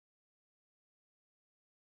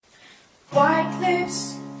White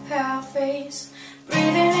lips, pale face,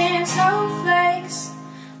 breathing in snowflakes,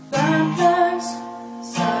 burnt lungs,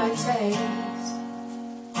 sour taste.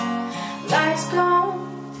 Lights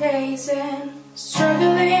gone, dazing,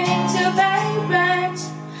 struggling to pay rent.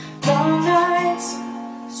 Long nights,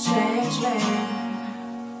 strange men.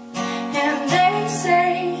 And they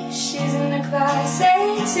say she's in the class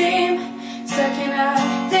A team, stuck in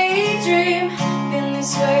a daydream. Been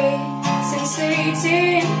this way since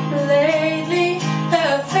 18, but lately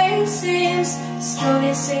her face seems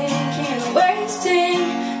slowly sinking, wasting,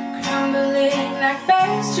 crumbling like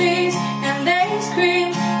pastries. And they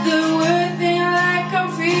scream the word thing like I'm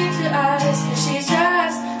free to ask, 'cause she's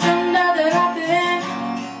just another happening,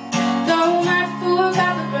 though not full of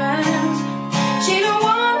background. She don't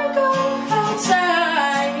wanna go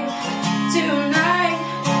outside tonight.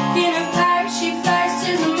 In a pipe she flies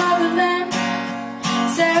to the motherland,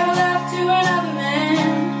 sail off to another man.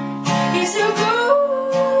 He's so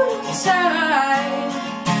good inside,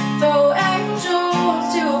 though angels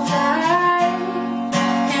do fly,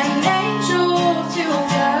 and angels do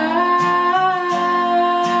fly.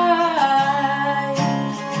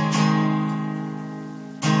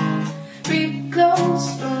 Breathe close,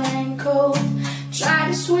 rain cold, try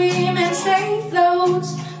to swim and stay afloat.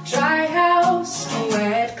 Dry house,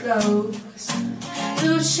 wet clothes,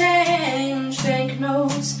 loose change,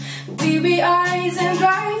 banknotes, weary eyes and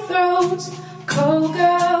dry throats. Cold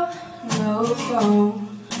girl, no phone.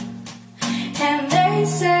 And they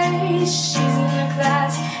say she's in the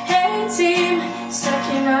class A team, stuck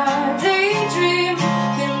in a daydream.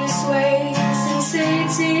 Been this way since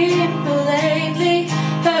 18, but lately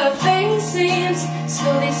her face seems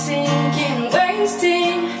slowly sinking,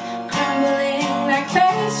 wasting, crumbling like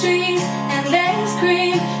pastries. And they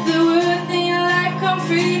scream the word thing like I'm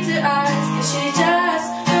free to ask, 'cause she's just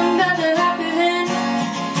another happening,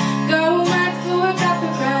 go mad for a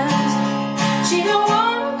couple grams. She don't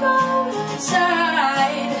wanna go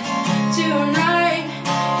outside tonight.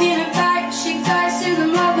 In a pipe she flies to the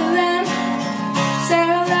motherland,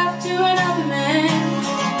 sail off to another man.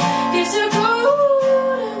 It's so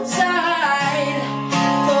cold outside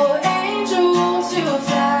for angels to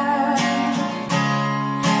fly,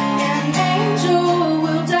 and angel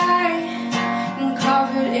will die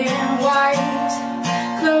covered in white,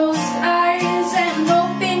 closed eyes and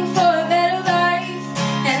hoping for a better life.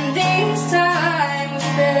 And this time we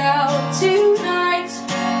fed out tonight,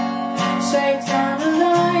 straight down the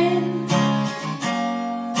line.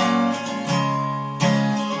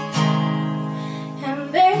 And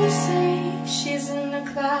they say she's in the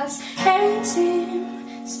class A team,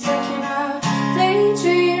 stuck in a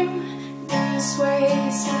daydream. Been this way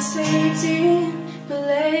since 18, but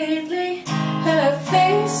lately her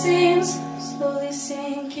face seems slowly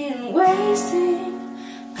sinking, wasting,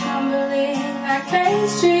 crumbling like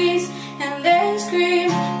pastries. And they scream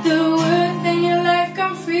the word thing you like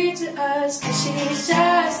I'm free to ask, 'cause she's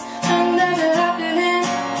just